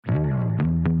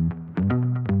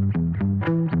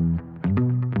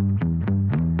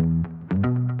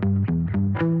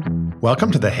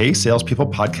Welcome to the Hey Salespeople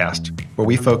podcast, where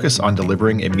we focus on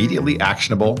delivering immediately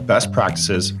actionable best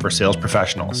practices for sales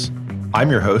professionals. I'm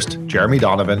your host, Jeremy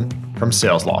Donovan from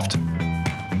SalesLoft.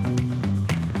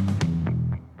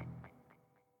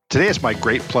 Today it's my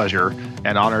great pleasure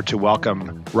and honor to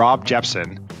welcome Rob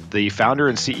Jepson, the founder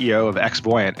and CEO of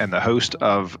Xvoyant and the host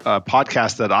of a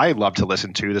podcast that I love to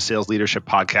listen to, the Sales Leadership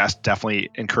Podcast.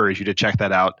 Definitely encourage you to check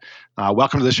that out.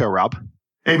 Welcome to the show, Rob.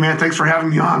 Hey, man, thanks for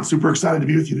having me on. Super excited to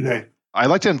be with you today. I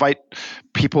like to invite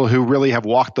people who really have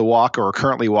walked the walk or are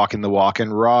currently walking the walk.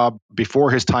 And Rob,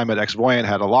 before his time at Xvoyant,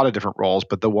 had a lot of different roles,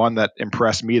 but the one that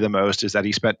impressed me the most is that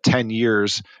he spent 10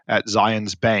 years at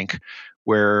Zions Bank,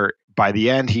 where by the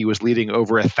end, he was leading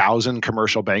over 1,000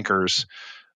 commercial bankers.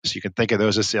 So you can think of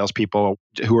those as salespeople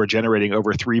who are generating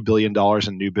over $3 billion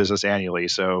in new business annually.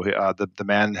 So the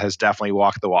man has definitely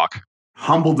walked the walk.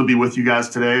 Humbled to be with you guys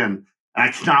today. And I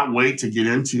cannot wait to get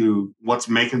into what's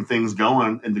making things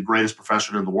going in the greatest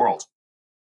profession in the world.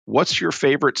 What's your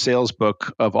favorite sales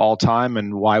book of all time,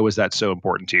 and why was that so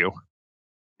important to you?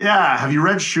 Yeah. Have you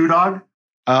read Shoe Dog?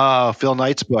 Phil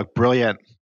Knight's book. Brilliant.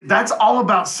 That's all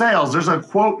about sales. There's a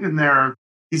quote in there.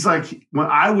 He's like, when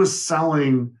I was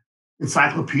selling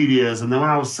encyclopedias and then when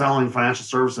I was selling financial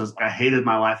services, I hated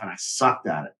my life and I sucked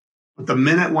at it. But the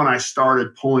minute when I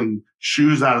started pulling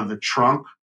shoes out of the trunk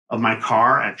of my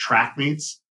car at track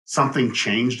meets, something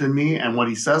changed in me. And what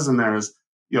he says in there is,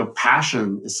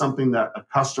 passion is something that a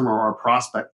customer or a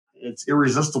prospect, it's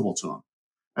irresistible to them.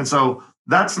 And so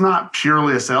that's not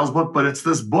purely a sales book, but it's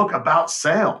this book about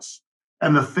sales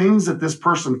and the things that this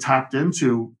person tapped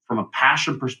into from a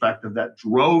passion perspective that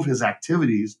drove his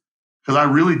activities. Because I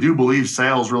really do believe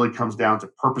sales really comes down to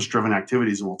purpose-driven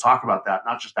activities. And we'll talk about that,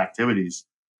 not just activities.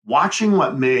 Watching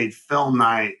what made Phil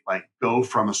Knight go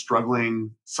from a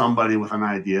struggling somebody with an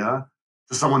idea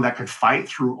to someone that could fight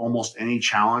through almost any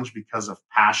challenge because of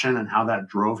passion and how that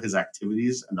drove his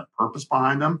activities and the purpose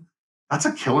behind them, that's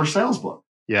a killer sales book.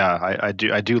 Yeah, I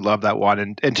do love that one.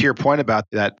 And to your point about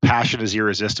that passion is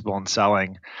irresistible in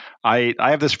selling, I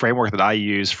have this framework that I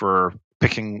use for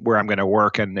picking where I'm going to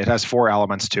work, and it has 4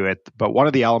 elements to it. But one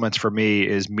of the elements for me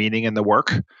is meaning in the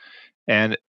work.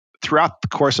 And throughout the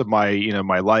course of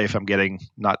my life, I'm getting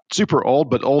not super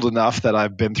old, but old enough that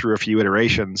I've been through a few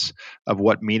iterations of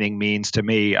what meaning means to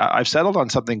me. I've settled on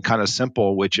something kind of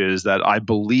simple, which is that I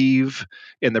believe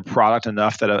in the product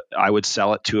enough that I would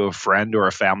sell it to a friend or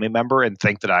a family member and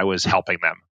think that I was helping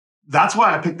them. That's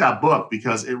why I picked that book,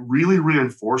 because it really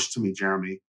reinforced to me,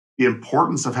 Jeremy, the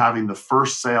importance of having the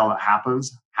first sale that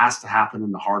happens has to happen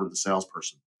in the heart of the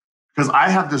salesperson. Because I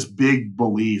have this big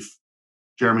belief,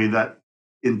 Jeremy, that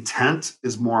intent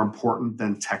is more important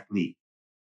than technique.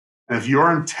 And if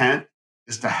your intent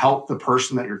is to help the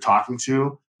person that you're talking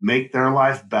to make their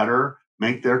life better,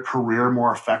 make their career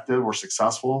more effective or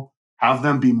successful, have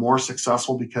them be more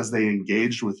successful because they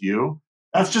engaged with you,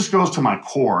 that just goes to my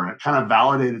core. And it kind of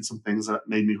validated some things that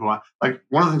made me who I like.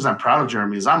 One of the things I'm proud of,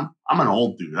 Jeremy, is I'm an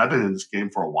old dude. I've been in this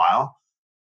game for a while.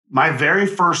 My very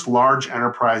first large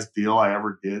enterprise deal I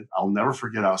ever did, I'll never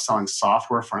forget. I was selling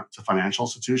software to financial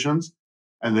institutions.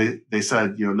 And they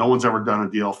said, no one's ever done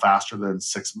a deal faster than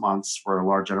 6 months for a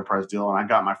large enterprise deal. And I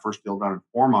got my first deal done in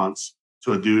 4 months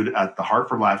to a dude at the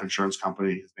Hartford Life Insurance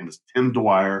Company. His name is Tim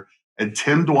Dwyer. And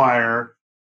Tim Dwyer,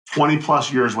 20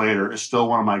 plus years later, is still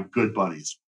one of my good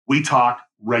buddies. We talk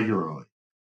regularly.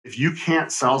 If you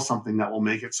can't sell something that will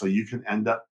make it so you can end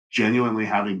up genuinely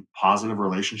having positive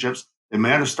relationships, it may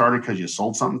have started because you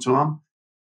sold something to them.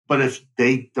 But if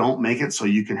they don't make it so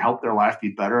you can help their life be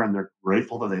better and they're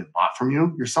grateful that they bought from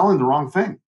you, you're selling the wrong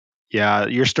thing. Yeah,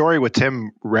 your story with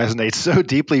Tim resonates so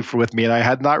deeply with me. And I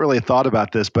had not really thought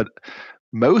about this, but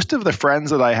most of the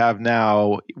friends that I have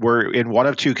now were in one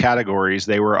of 2 categories.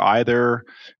 They were either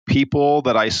people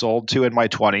that I sold to in my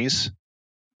 20s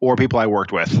or people I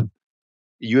worked with.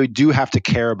 You do have to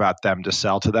care about them to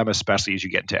sell to them, especially as you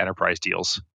get into enterprise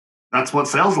deals. That's what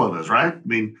sales love is, right? I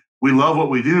mean, we love what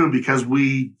we do because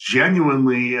we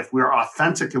genuinely, if we're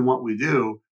authentic in what we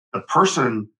do, the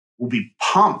person will be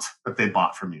pumped that they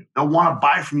bought from you. They'll want to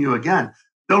buy from you again.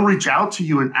 They'll reach out to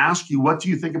you and ask you, what do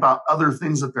you think about other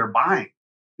things that they're buying?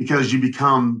 Because you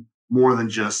become more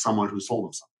than just someone who sold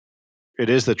them something.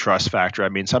 It is the trust factor. I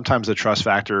mean, sometimes the trust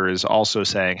factor is also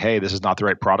saying, hey, this is not the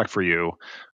right product for you.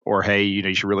 Or, hey,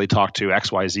 you should really talk to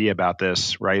XYZ about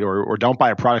this, right? Or don't buy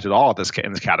a product at all in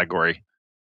this category.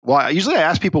 Well, usually I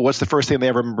ask people what's the first thing they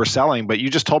ever remember selling, but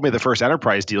you just told me the first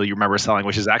enterprise deal you remember selling,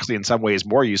 which is actually in some ways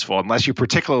more useful, unless you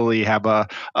particularly have a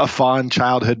fond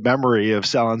childhood memory of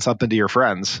selling something to your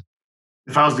friends.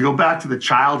 If I was to go back to the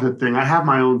childhood thing, I have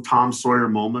my own Tom Sawyer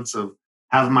moments of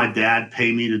having my dad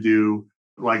pay me to do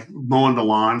like mowing the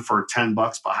lawn for $10,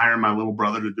 but hiring my little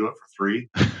brother to do it for free.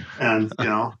 And,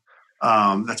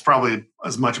 that's probably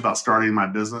as much about starting my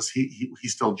business. He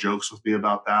still jokes with me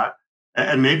about that.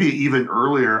 And maybe even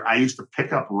earlier, I used to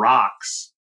pick up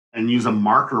rocks and use a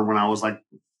marker when I was like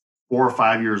 4 or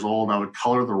 5 years old. I would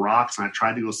color the rocks and I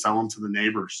tried to go sell them to the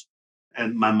neighbors.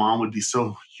 And my mom would be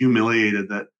so humiliated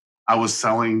that I was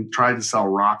trying to sell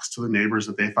rocks to the neighbors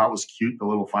that they thought was cute. The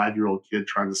little 5-year-old kid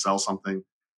trying to sell something.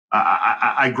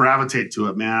 I gravitate to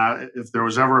it, man. If there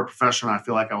was ever a profession I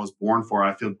feel like I was born for,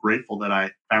 I feel grateful that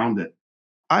I found it.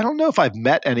 I don't know if I've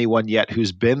met anyone yet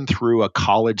who's been through a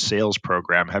college sales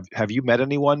program. Have you met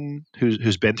anyone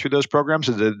who's been through those programs?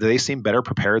 Do they seem better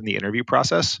prepared in the interview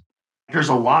process? There's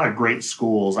a lot of great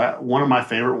schools. One of my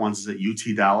favorite ones is at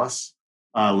UT Dallas,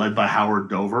 led by Howard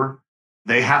Dover.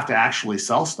 They have to actually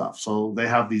sell stuff. So they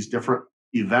have these different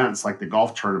events like the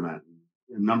golf tournament,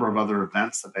 a number of other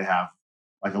events that they have,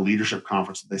 like a leadership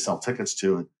conference that they sell tickets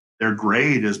to. And their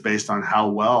grade is based on how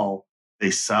well they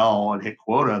sell and hit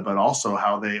quota, but also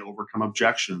how they overcome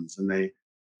objections. And they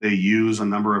use a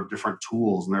number of different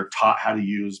tools, and they're taught how to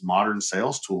use modern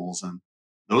sales tools. And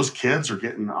those kids are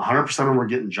getting 100% of them are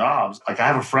getting jobs. Like I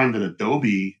have a friend at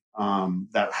Adobe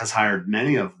that has hired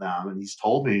many of them, and he's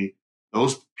told me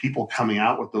those people coming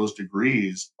out with those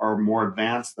degrees are more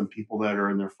advanced than people that are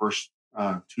in their first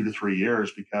 2 to 3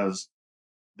 years because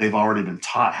they've already been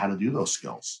taught how to do those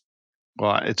skills.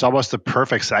 Well, it's almost the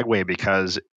perfect segue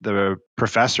because the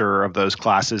professor of those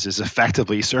classes is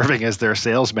effectively serving as their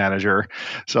sales manager.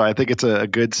 So I think it's a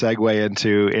good segue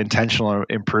into intentional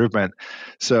improvement.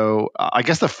 So I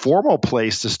guess the formal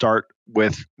place to start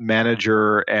with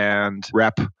manager and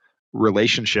rep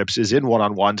relationships is in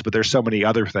one-on-ones, but there's so many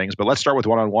other things. But let's start with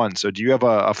one-on-ones. So do you have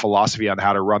a philosophy on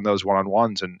how to run those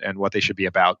one-on-ones and what they should be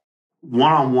about?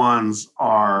 One-on-ones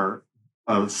are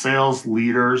a sales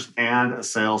leader's and a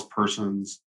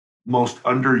salesperson's most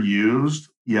underused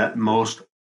yet most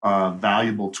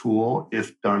valuable tool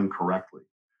if done correctly.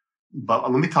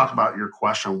 But let me talk about your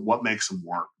question, what makes them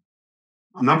work?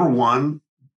 Number one,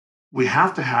 we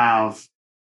have to have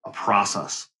a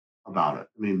process about it.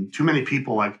 I mean, too many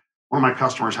people, like one of my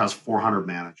customers has 400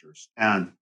 managers.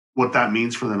 And what that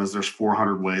means for them is there's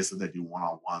 400 ways that they do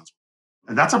one-on-ones.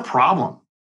 And that's a problem.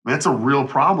 I mean, it's a real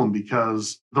problem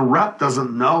because the rep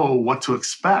doesn't know what to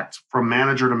expect from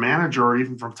manager to manager or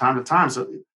even from time to time. So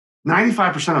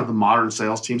 95% of the modern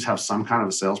sales teams have some kind of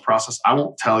a sales process. I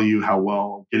won't tell you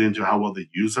get into how well they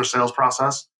use their sales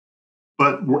process.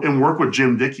 But in work with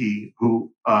Jim Dickey,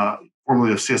 who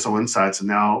formerly of CSO Insights and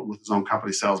now with his own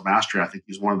company, Sales Mastery, I think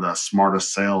he's one of the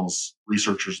smartest sales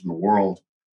researchers in the world.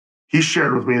 He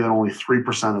shared with me that only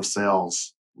 3% of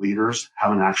sales leaders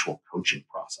have an actual coaching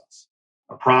process.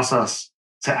 A process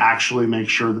to actually make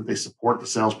sure that they support the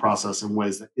sales process in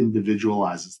ways that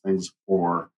individualizes things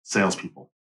for salespeople.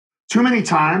 Too many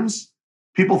times,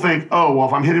 people think, oh, well,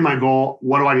 if I'm hitting my goal,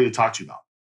 what do I need to talk to you about?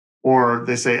 Or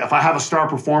they say, if I have a star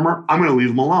performer, I'm going to leave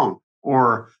them alone.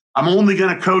 Or I'm only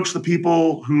going to coach the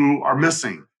people who are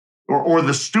missing. Or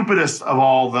the stupidest of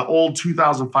all, the old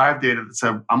 2005 data that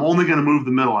said, I'm only going to move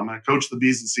the middle. I'm going to coach the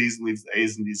B's and C's and leave the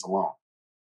A's and D's alone.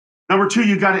 Number two,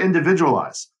 you got to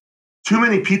individualize. Too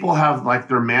many people have like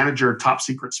their manager top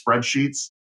secret spreadsheets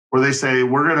where they say,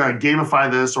 we're going to gamify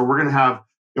this, or we're going to have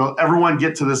everyone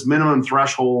get to this minimum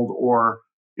threshold, or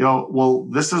well,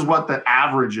 this is what the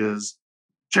average is.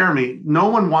 Jeremy, no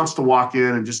one wants to walk in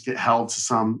and just get held to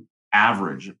some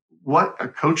average. What a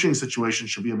coaching situation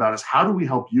should be about is how do we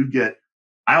help you get,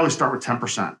 I always start with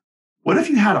 10%. What if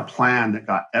you had a plan that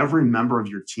got every member of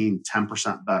your team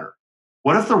 10% better?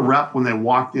 What if the rep, when they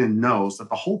walked in, knows that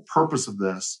the whole purpose of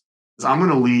this is I'm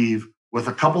going to leave with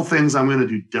a couple things I'm going to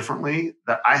do differently,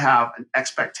 that I have an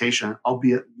expectation I'll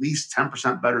be at least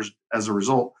 10% better as a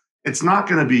result. It's not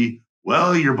going to be,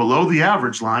 well, you're below the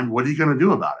average line. What are you going to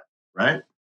do about it? Right?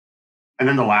 And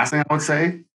then the last thing I would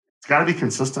say, it's got to be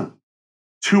consistent.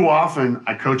 Too often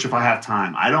I coach if I have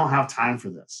time. I don't have time for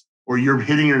this. Or you're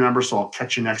hitting your number, so I'll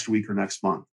catch you next week or next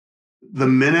month. The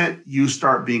minute you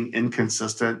start being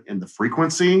inconsistent in the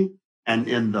frequency and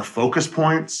in the focus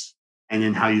points and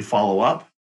in how you follow up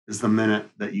is the minute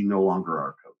that you no longer are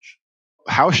a coach.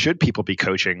 How should people be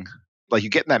coaching? Like you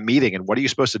get in that meeting and what are you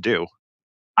supposed to do?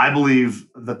 I believe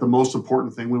that the most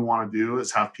important thing we want to do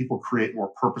is have people create more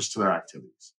purpose to their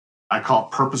activities. I call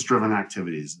it purpose-driven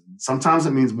activities. Sometimes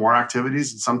it means more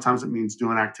activities, and sometimes it means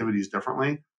doing activities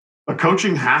differently. But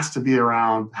coaching has to be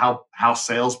around how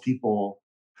salespeople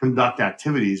conduct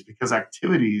activities, because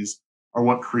activities are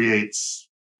what creates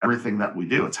everything that we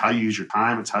do. It's how you use your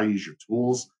time. It's how you use your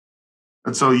tools.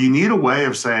 And so you need a way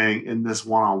of saying in this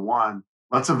one-on-one,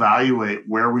 let's evaluate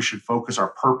where we should focus our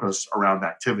purpose around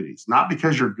activities, not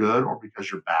because you're good or because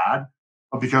you're bad,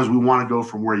 but because we want to go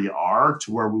from where you are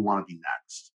to where we want to be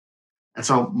next. And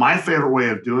so my favorite way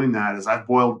of doing that is I've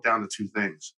boiled it down to two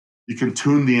things. You can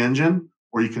tune the engine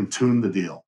or you can tune the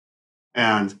deal.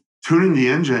 And tuning the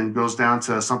engine goes down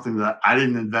to something that I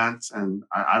didn't invent and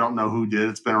I don't know who did.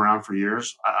 It's been around for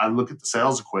years. I look at the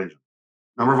sales equation.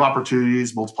 Number of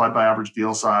opportunities multiplied by average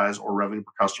deal size or revenue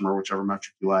per customer, whichever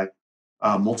metric you like,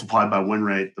 multiplied by win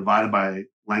rate, divided by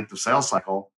length of sales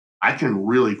cycle. I can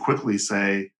really quickly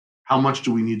say, how much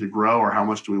do we need to grow or how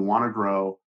much do we want to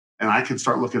grow? And I can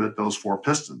start looking at those four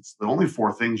pistons. The only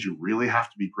four things you really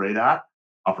have to be great at: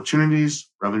 opportunities,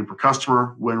 revenue per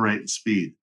customer, win rate, and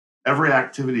speed. Every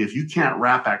activity, if you can't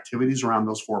wrap activities around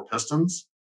those four pistons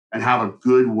and have a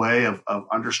good way of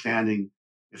understanding,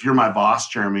 if you're my boss,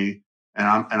 Jeremy, and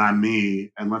I'm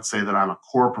me, and let's say that I'm a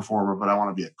core performer, but I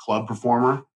want to be a club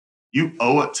performer, you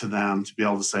owe it to them to be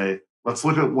able to say, let's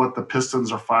look at what the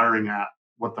pistons are firing at,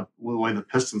 what the way the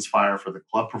pistons fire for the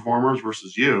club performers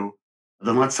versus you. And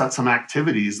then let's set some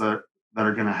activities that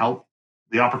are going to help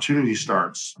the opportunity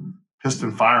starts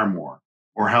piston fire more,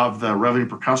 or have the revenue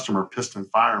per customer piston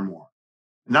fire more.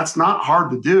 And that's not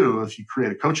hard to do if you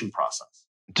create a coaching process.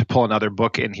 To pull another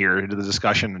book in here into the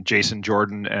discussion, Jason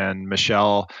Jordan and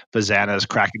Michelle Vazana's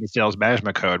Cracking the Sales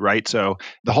Management Code, right? So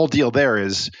the whole deal there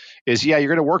is yeah, you're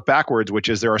going to work backwards, which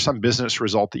is there are some business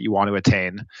result that you want to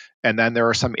attain. And then there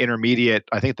are some intermediate,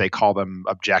 I think they call them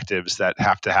objectives, that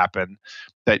have to happen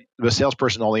that the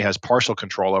salesperson only has partial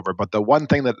control over. But the one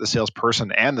thing that the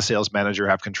salesperson and the sales manager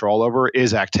have control over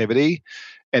is activity.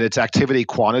 And it's activity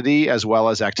quantity as well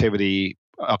as activity,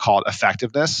 I'll call it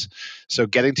effectiveness. So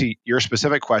getting to your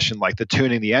specific question, like the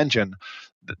tuning the engine,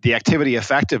 the activity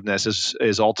effectiveness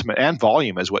is ultimate, and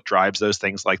volume is what drives those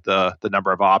things, like the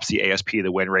number of ops, the ASP,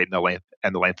 the win rate,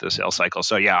 and the length of the sales cycle.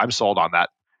 So yeah, I'm sold on that.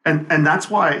 And that's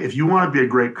why if you want to be a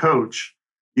great coach,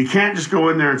 you can't just go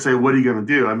in there and say, what are you going to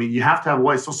do? I mean, you have to have a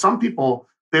way. So some people,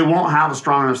 they won't have a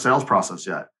strong enough sales process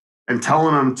yet. And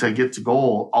telling them to get to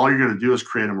goal, all you're going to do is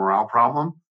create a morale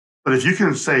problem. But if you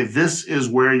can say, this is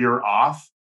where you're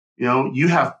off,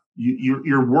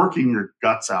 you're working your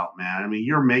guts out, man. I mean,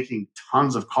 you're making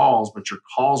tons of calls, but your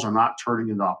calls are not turning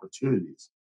into opportunities.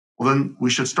 Well, then we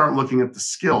should start looking at the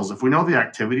skills. If we know the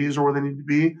activities are where they need to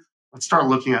be, let's start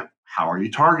looking at, how are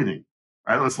you targeting,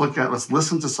 right? Let's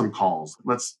listen to some calls.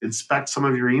 Let's inspect some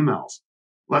of your emails.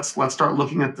 Let's start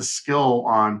looking at the skill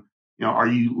on, are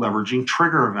you leveraging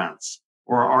trigger events,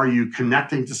 or are you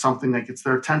connecting to something that gets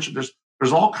their attention?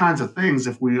 There's all kinds of things.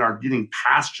 If we are getting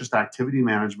past just activity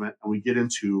management and we get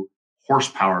into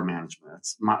horsepower management,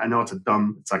 I know it's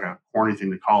like a corny thing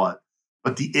to call it,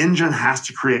 but the engine has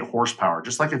to create horsepower.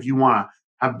 Just like if you want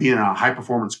to be in a high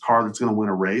performance car that's going to win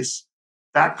a race,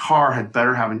 that car had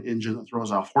better have an engine that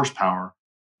throws off horsepower.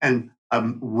 And a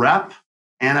rep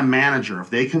and a manager,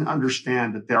 if they can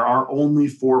understand that there are only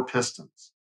four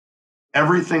pistons,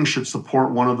 everything should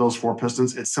support one of those four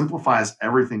pistons. It simplifies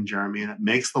everything, Jeremy, and it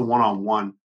makes the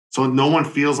one-on-one so no one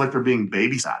feels like they're being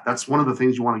babysat. That's one of the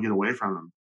things you want to get away from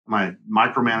them. Am I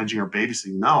micromanaging or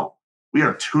babysitting? No, we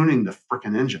are tuning the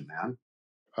freaking engine, man.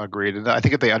 Agreed. And I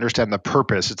think if they understand the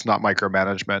purpose, it's not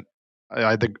micromanagement.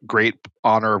 I had the great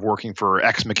honor of working for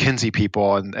ex-McKinsey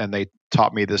people, and they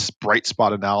taught me this bright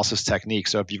spot analysis technique.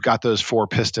 So if you've got those four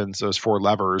pistons, those four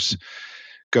levers,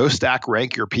 go stack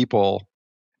rank your people,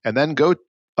 and then go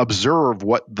observe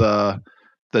what the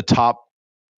top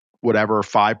whatever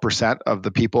 5% of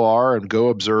the people are, and go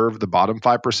observe the bottom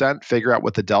 5%, figure out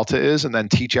what the delta is, and then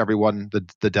teach everyone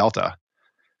the delta.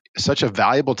 Such a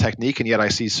valuable technique, and yet I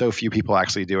see so few people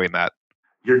actually doing that.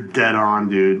 You're dead on,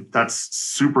 dude. That's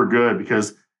super good,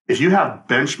 because if you have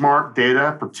benchmark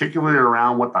data, particularly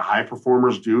around what the high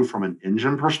performers do from an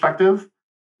engine perspective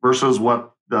versus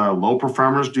what the low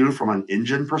performers do from an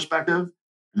engine perspective,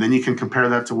 and then you can compare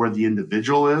that to where the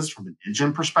individual is from an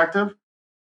engine perspective,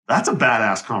 that's a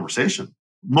badass conversation.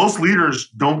 Most leaders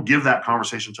don't give that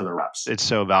conversation to their reps. It's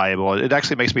so valuable. It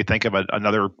actually makes me think of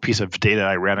another piece of data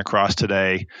I ran across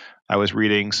today. I was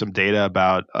reading some data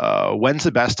about when's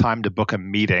the best time to book a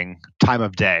meeting, time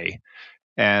of day.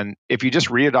 And if you just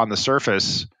read it on the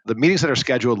surface, the meetings that are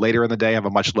scheduled later in the day have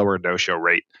a much lower no-show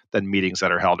rate than meetings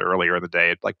that are held earlier in the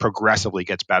day. It like progressively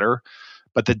gets better.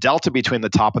 But the delta between the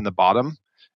top and the bottom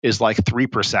is like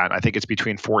 3%. I think it's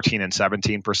between 14 and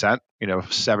 17%,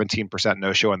 17%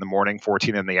 no-show in the morning,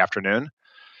 14 in the afternoon.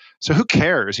 So who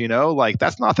cares, like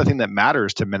that's not the thing that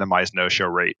matters to minimize no-show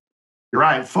rate. You're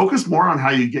right. Focus more on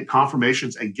how you get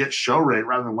confirmations and get show rate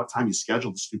rather than what time you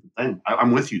schedule the stupid thing.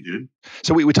 I'm with you, dude.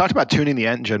 So we talked about tuning the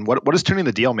engine. What does tuning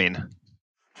the deal mean?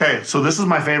 Okay, so this is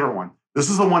my favorite one. This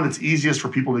is the one that's easiest for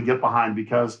people to get behind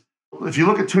because if you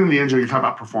look at tuning the engine, you're talking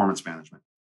about performance management.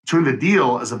 Tuning the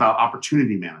deal is about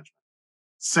opportunity management.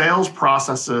 Sales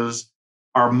processes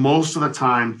are most of the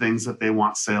time things that they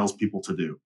want salespeople to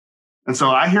do. And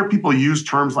so I hear people use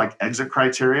terms like exit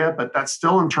criteria, but that's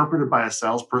still interpreted by a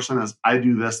salesperson as I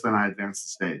do this, then I advance the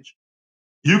stage.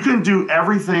 You can do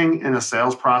everything in a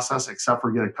sales process except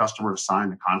for get a customer to sign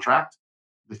the contract.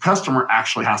 The customer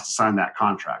actually has to sign that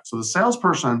contract. So the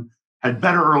salesperson had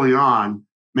better early on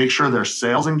make sure their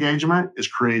sales engagement is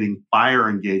creating buyer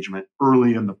engagement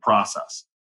early in the process.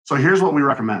 So here's what we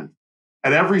recommend.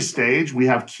 At every stage, we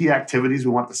have key activities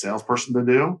we want the salesperson to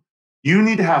do. You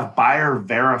need to have buyer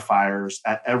verifiers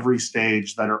at every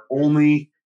stage that are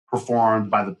only performed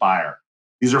by the buyer.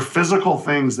 These are physical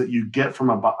things that you get from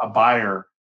a buyer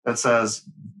that says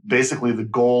basically the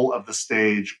goal of the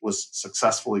stage was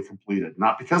successfully completed,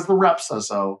 not because the rep says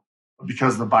so, but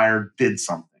because the buyer did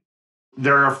something.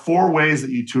 There are 4 ways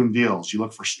that you tune deals. You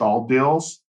look for stalled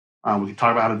deals. We can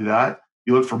talk about how to do that.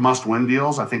 You look for must-win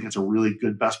deals. I think it's a really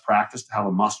good best practice to have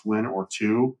a must-win or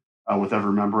 2 with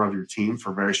every member of your team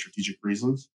for very strategic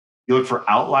reasons. You look for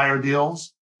outlier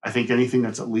deals. I think anything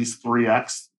that's at least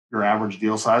 3x your average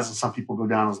deal size, and some people go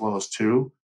down as low as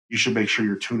 2. You should make sure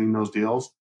you're tuning those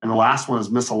deals. And the last one is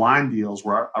misaligned deals,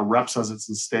 where a rep says it's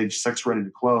in stage 6 ready to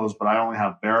close, but I only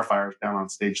have verifiers down on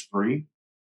stage 3.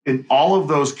 In all of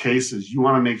those cases, you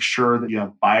want to make sure that you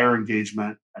have buyer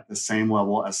engagement at the same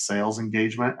level as sales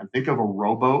engagement. And think of a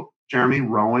rowboat, Jeremy,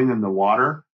 rowing in the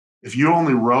water. If you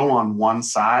only row on one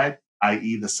side,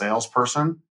 i.e. the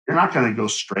salesperson, you're not going to go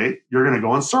straight. You're going to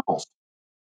go in circles.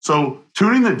 So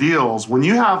tuning the deals, when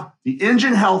you have the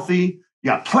engine healthy, you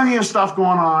got plenty of stuff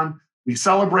going on, we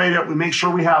celebrate it. We make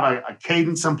sure we have a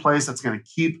cadence in place that's going to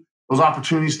keep those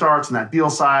opportunity starts and that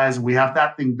deal size. And we have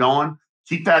that thing going.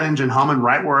 Keep that engine humming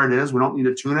right where it is. We don't need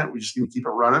to tune it. We just need to keep it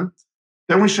running.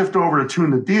 Then we shift over to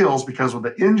tune the deals because when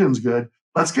the engine's good,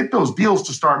 let's get those deals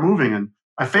to start moving. And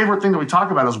my favorite thing that we talk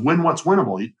about is win what's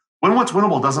winnable. Win what's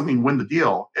winnable doesn't mean win the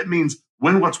deal. It means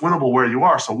win what's winnable where you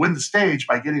are. So win the stage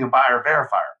by getting a buyer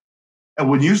verifier. And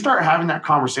when you start having that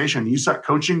conversation, you set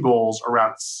coaching goals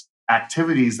around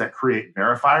activities that create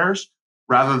verifiers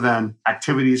rather than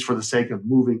activities for the sake of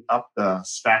moving up the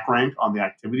stack rank on the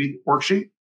activity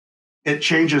worksheet. It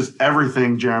changes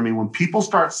everything, Jeremy. When people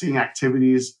start seeing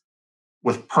activities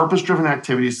with purpose-driven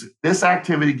activities, this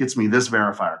activity gets me this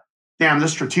verifier. Damn,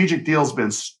 this strategic deal's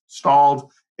been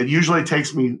stalled. It usually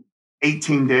takes me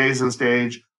 18 days in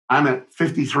stage. I'm at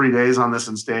 53 days on this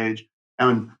in stage.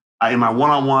 And in my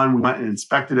one-on-one, we went and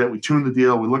inspected it. We tuned the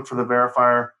deal. We looked for the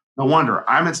verifier. No wonder.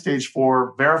 I'm at stage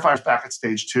 4. Verifier's back at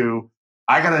stage 2.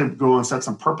 I got to go and set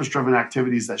some purpose-driven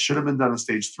activities that should have been done in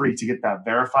stage 3 to get that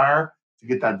verifier, to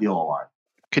get that deal aligned.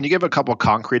 Can you give a couple of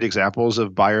concrete examples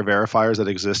of buyer verifiers that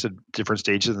exist at different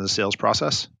stages in the sales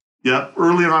process? Yeah,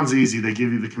 early on's easy. They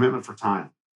give you the commitment for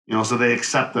time. So they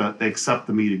accept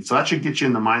the meeting. So that should get you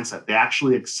in the mindset. They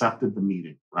actually accepted the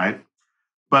meeting, right?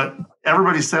 But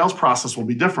everybody's sales process will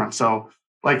be different. So,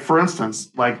 like for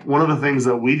instance, like one of the things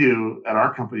that we do at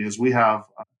our company is we have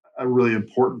a really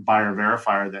important buyer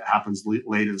verifier that happens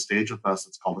late in stage with us.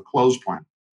 It's called a close plan.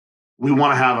 We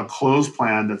want to have a close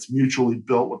plan that's mutually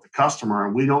built with the customer.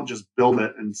 And we don't just build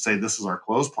it and say, this is our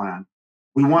close plan.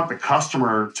 We want the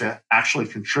customer to actually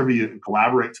contribute and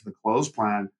collaborate to the close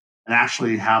plan and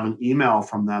actually have an email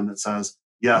from them that says,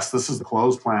 yes, this is the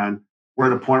close plan. We're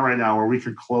at a point right now where we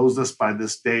could close this by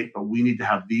this date, but we need to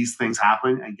have these things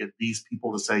happen and get these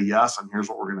people to say yes. And here's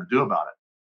what we're going to do about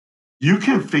it. You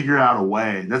can figure out a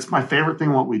way. That's my favorite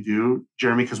thing, what we do,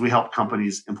 Jeremy, because we help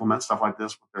companies implement stuff like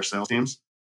this with their sales teams.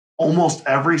 Almost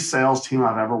every sales team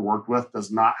I've ever worked with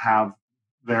does not have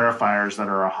verifiers that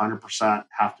are 100%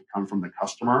 have to come from the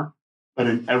customer. But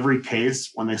in every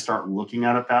case, when they start looking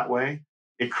at it that way,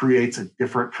 it creates a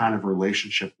different kind of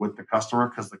relationship with the customer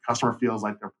because the customer feels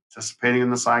like they're participating in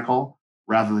the cycle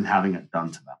rather than having it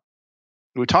done to them.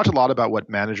 We talked a lot about what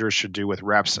managers should do with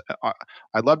reps.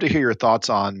 I'd love to hear your thoughts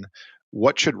on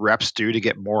what should reps do to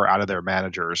get more out of their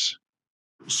managers?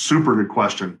 Super good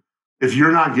question. If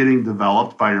you're not getting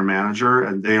developed by your manager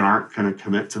and they aren't going to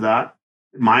commit to that,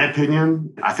 in my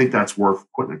opinion, I think that's worth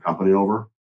quitting a company over,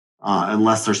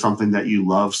 unless there's something that you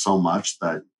love so much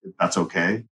that that's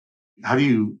okay. How do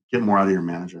you get more out of your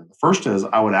manager? The first is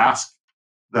I would ask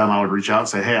them, I would reach out and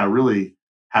say, hey, I really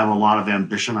have a lot of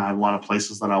ambition. I have a lot of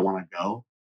places that I want to go.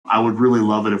 I would really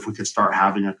love it if we could start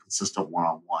having a consistent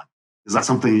one-on-one. Is that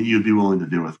something that you'd be willing to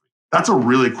do with me? That's a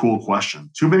really cool question.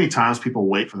 Too many times people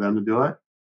wait for them to do it.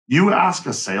 You ask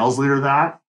a sales leader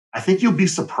that, I think you'll be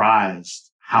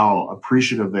surprised how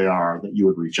appreciative they are that you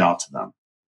would reach out to them.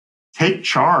 take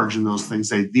charge in those things.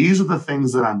 Say, these are the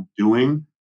things that I'm doing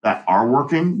that are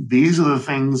working. These are the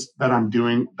things that I'm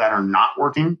doing that are not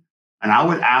working. And I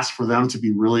would ask for them to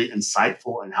be really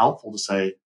insightful and helpful to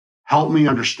say, help me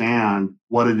understand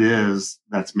what it is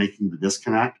that's making the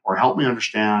disconnect, or help me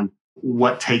understand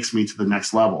what takes me to the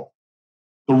next level.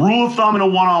 The rule of thumb in a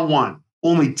one-on-one,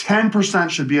 only 10%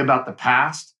 should be about the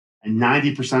past and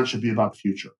 90% should be about the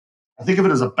future. I think of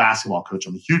it as a basketball coach.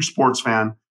 I'm a huge sports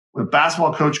fan. When a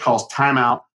basketball coach calls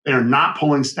timeout, they are not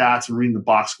pulling stats and reading the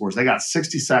box scores. They got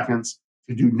 60 seconds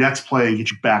to do next play and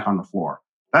get you back on the floor.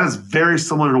 That is very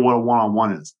similar to what a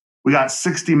one-on-one is. We got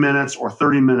 60 minutes or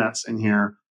 30 minutes in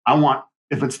here.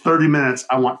 If it's 30 minutes,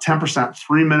 I want 10%,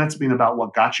 3 minutes being about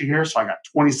what got you here. So I got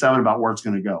 27 about where it's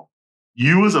going to go.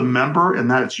 You as a member,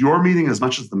 and that it's your meeting as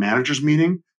much as the manager's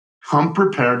meeting, come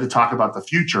prepared to talk about the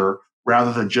future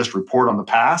rather than just report on the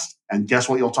past. And guess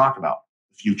what you'll talk about?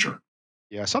 The future.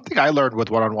 Yeah, something I learned with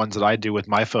one-on-ones that I do with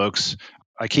my folks,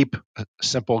 I keep a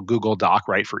simple Google Doc,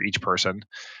 right, for each person.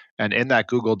 And in that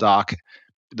Google Doc,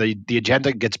 the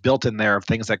agenda gets built in there of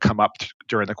things that come up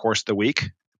during the course of the week.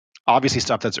 Obviously,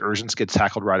 stuff that's urgent gets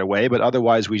tackled right away, but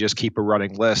otherwise we just keep a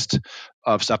running list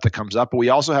of stuff that comes up. But we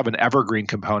also have an evergreen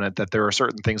component that there are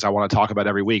certain things I want to talk about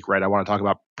every week, right? I want to talk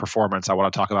about performance. I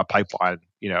want to talk about pipeline,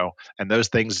 and those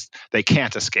things, they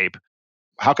can't escape.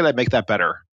 How can I make that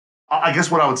better? I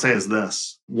guess what I would say is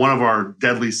this. One of our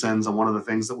deadly sins and one of the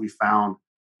things that we found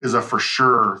is a for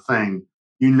sure thing.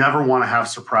 You never want to have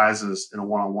surprises in a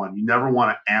one-on-one. You never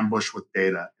want to ambush with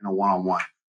data in a one-on-one.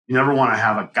 You never want to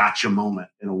have a gotcha moment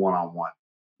in a one-on-one.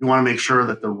 You want to make sure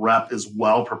that the rep is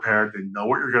well prepared. They know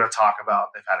what you're going to talk about.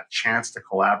 They've had a chance to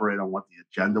collaborate on what the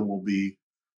agenda will be.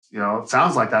 It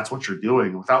sounds like that's what you're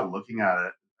doing. Without looking at it,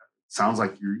 it sounds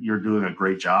like you're doing a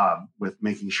great job with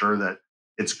making sure that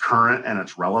it's current and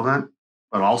it's relevant,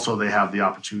 but also they have the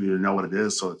opportunity to know what it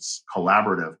is, so it's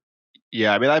collaborative.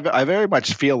 Yeah, I mean, I very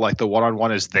much feel like the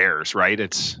one-on-one is theirs, right?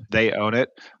 They own it,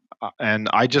 and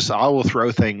I will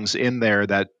throw things in there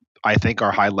that I think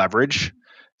are high leverage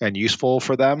and useful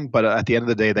for them, but at the end of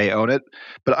the day, they own it.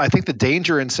 But I think the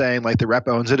danger in saying like the rep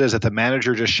owns it is that the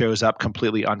manager just shows up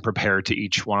completely unprepared to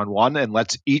each one-on-one and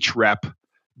lets each rep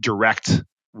direct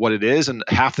what it is, and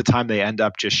half the time they end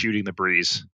up just shooting the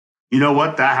breeze. You know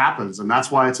what? That happens, and that's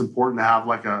why it's important to have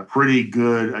like a pretty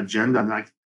good agenda. And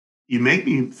like, you make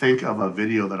me think of a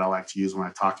video that I like to use when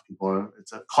I talk to people.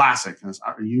 It's a classic.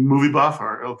 Are you movie buff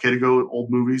or okay to go with old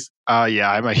movies?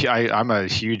 Yeah, I'm a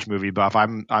huge movie buff.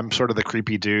 I'm sort of the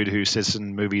creepy dude who sits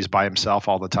in movies by himself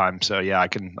all the time. So yeah, I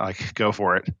can go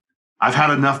for it. I've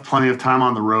had plenty of time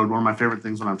on the road. One of my favorite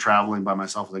things when I'm traveling by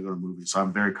myself is I go to movies. So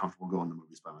I'm very comfortable going to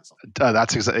movies by myself.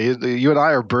 That's exactly, you and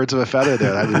I are birds of a feather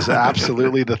there. That is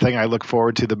absolutely the thing I look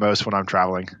forward to the most when I'm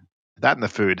traveling. That and the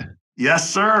food. Yes,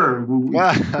 sir.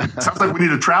 Sounds like we need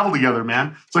to travel together,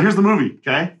 man. So here's the movie,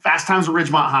 okay? Fast Times at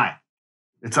Ridgemont High.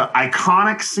 It's an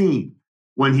iconic scene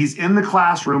when he's in the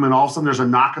classroom and all of a sudden there's a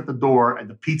knock at the door and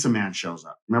the pizza man shows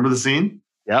up. Remember the scene?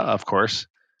 Yeah, of course.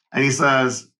 And he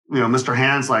says, Mr.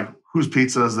 Hand's like, whose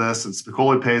pizza is this? And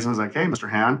Spicoli pays and he's like, hey, Mr.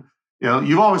 Hand,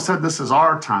 you've always said this is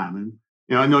our time.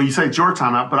 And, no, you say it's your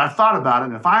time out, but I thought about it.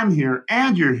 And if I'm here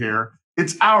and you're here,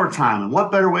 it's our time. And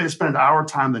what better way to spend our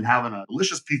time than having a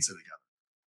delicious pizza together?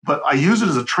 But I use it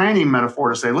as a training metaphor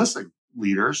to say, listen,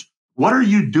 leaders, what are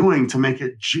you doing to make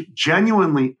it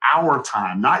genuinely our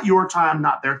time? Not your time,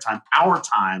 not their time, our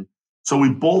time. So we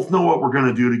both know what we're going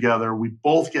to do together. We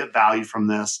both get value from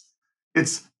this.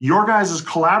 It's your guys'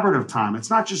 collaborative time. It's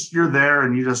not just you're there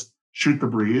and you just shoot the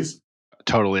breeze.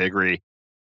 Totally agree.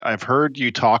 I've heard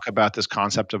you talk about this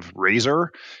concept of RAZOR.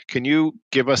 Can you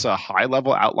give us a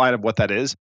high-level outline of what that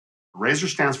is? RAZOR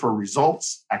stands for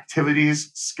results,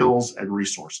 activities, skills, and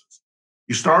resources.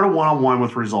 You start a one-on-one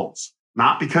with results,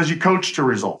 not because you coach to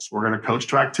results. We're going to coach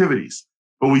to activities.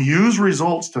 But we use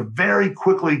results to very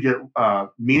quickly get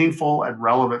meaningful and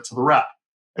relevant to the rep.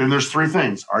 And there's three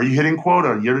things. Are you hitting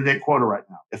quota, year-to-date quota right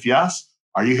now? If yes,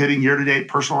 are you hitting year-to-date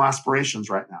personal aspirations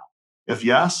right now? If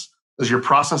yes, does your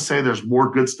process say there's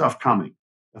more good stuff coming?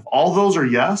 If all those are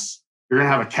yes, you're going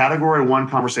to have a category one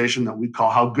conversation that we call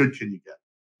how good can you get?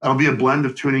 That'll be a blend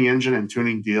of tuning engine and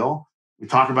tuning deal. We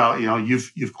talk about,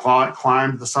 you've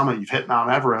climbed the summit, you've hit Mount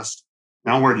Everest.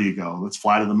 Now where do you go? Let's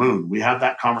fly to the moon. We have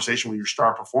that conversation with your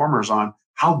star performers on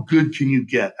how good can you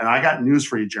get? And I got news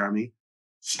for you, Jeremy.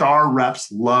 Star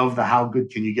reps love the how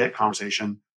good can you get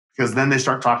conversation because then they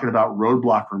start talking about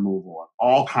roadblock removal and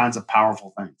all kinds of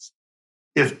powerful things.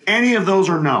 If any of those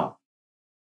are no,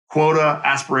 quota,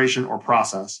 aspiration, or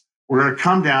process, we're going to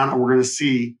come down and we're going to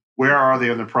see where are they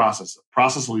in the process. The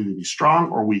process will either be strong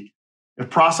or weak. If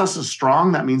process is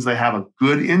strong, that means they have a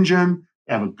good engine,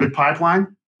 you have a good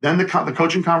pipeline, then the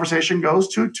coaching conversation goes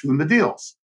to tune the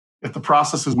deals. If the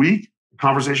process is weak, the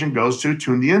conversation goes to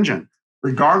tune the engine.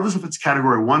 Regardless if it's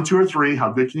category 1, 2, or 3,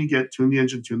 how good can you get? Tune the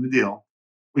engine, tune the deal.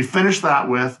 We finish that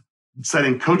with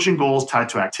setting coaching goals tied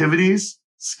to activities,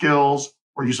 skills,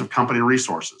 or use of company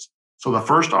resources. So the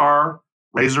first R,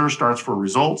 RAZOR, starts for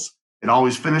results. It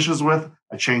always finishes with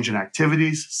a change in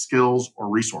activities, skills, or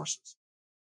resources.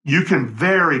 You can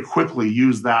very quickly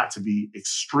use that to be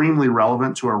extremely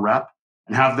relevant to a rep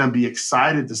and have them be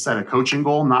excited to set a coaching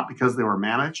goal, not because they were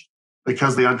managed,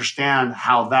 because they understand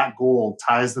how that goal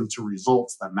ties them to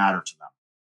results that matter to them.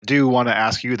 I do want to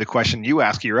ask you the question you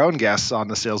ask your own guests on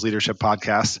the Sales Leadership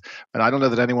Podcast, and I don't know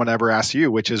that anyone ever asked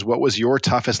you, which is, what was your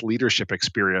toughest leadership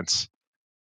experience?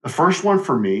 The first one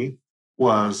for me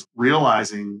was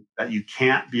realizing that you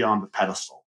can't be on the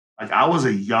pedestal. Like, I was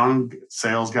a young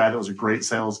sales guy that was a great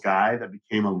sales guy that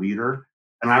became a leader,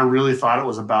 and I really thought it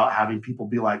was about having people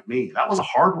be like me. That was a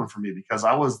hard one for me because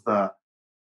I was the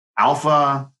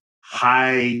alpha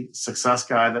high success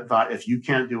guy that thought, if you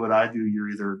can't do what I do, you're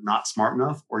either not smart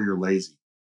enough or you're lazy.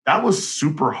 That was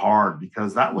super hard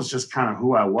because that was just kind of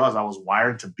who I was. I was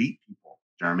wired to beat people,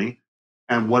 Jeremy.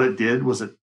 And what it did was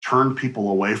it turned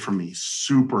people away from me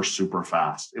super, super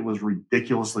fast. It was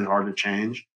ridiculously hard to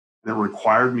change. And it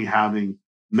required me having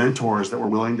mentors that were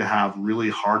willing to have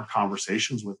really hard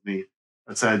conversations with me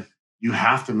that said, you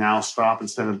have to now stop.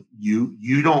 Instead of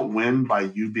you don't win by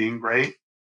you being great.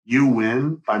 You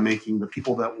win by making the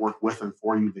people that work with and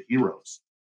for you the heroes.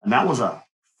 And that was a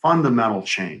fundamental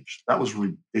change. That was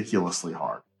ridiculously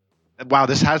hard. Wow,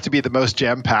 this has to be the most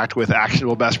jam-packed with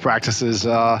actionable best practices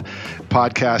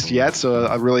podcast yet. So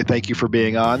I really thank you for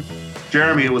being on.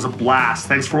 Jeremy, it was a blast.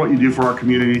 Thanks for what you do for our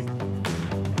community.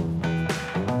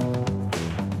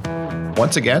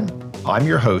 Once again, I'm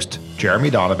your host, Jeremy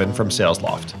Donovan from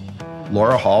SalesLoft.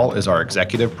 Laura Hall is our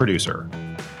executive producer.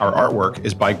 Our artwork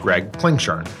is by Greg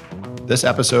Klingshern. This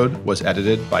episode was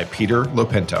edited by Peter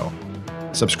Lopinto.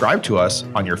 Subscribe to us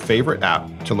on your favorite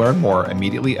app to learn more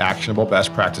immediately actionable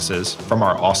best practices from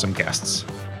our awesome guests.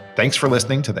 Thanks for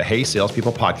listening to the Hey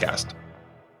Salespeople podcast.